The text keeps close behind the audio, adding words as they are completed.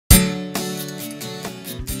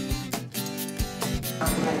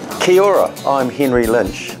Kia ora, I'm Henry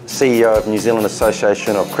Lynch, CEO of New Zealand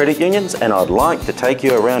Association of Credit Unions, and I'd like to take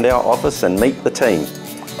you around our office and meet the team.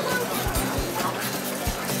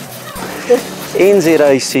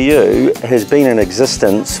 NZACU has been in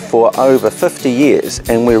existence for over 50 years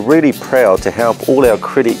and we're really proud to help all our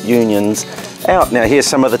credit unions out. Now here's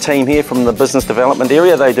some of the team here from the business development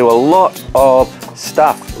area. They do a lot of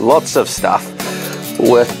stuff, lots of stuff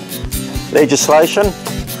with legislation.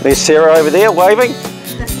 There's Sarah over there waving.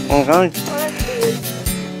 Okay.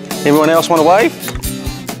 Everyone else want to wave?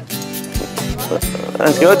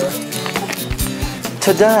 That's good.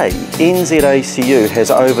 Today, NZACU has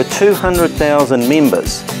over 200,000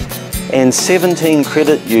 members and 17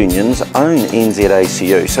 credit unions own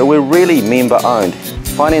NZACU, so we're really member owned.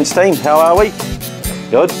 Finance team, how are we?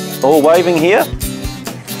 Good, all waving here?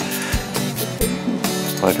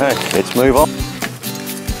 Okay, let's move on.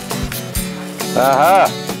 Aha,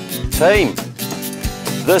 team,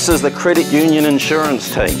 this is the credit union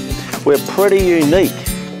insurance team. We're pretty unique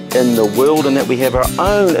in the world in that we have our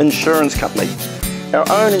own insurance company. Our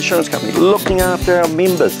own insurance company, looking after our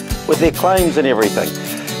members with their claims and everything.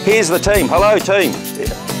 Here's the team. Hello, team.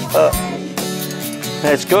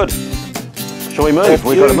 That's good. Shall we move?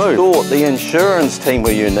 We've got to move. Thought the insurance team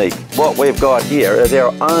were unique. What we've got here is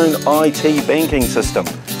our own IT banking system.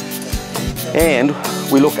 And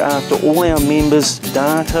we look after all our members'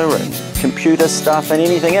 data and computer stuff and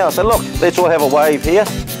anything else. And look, let's all have a wave here.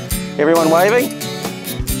 Everyone waving?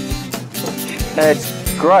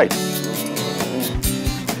 That's great.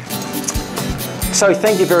 So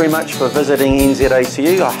thank you very much for visiting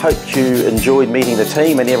NZACU. I hope you enjoyed meeting the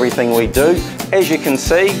team and everything we do. As you can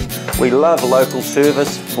see, we love local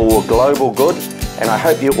service for global good, and I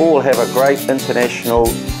hope you all have a great International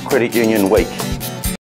Credit Union Week.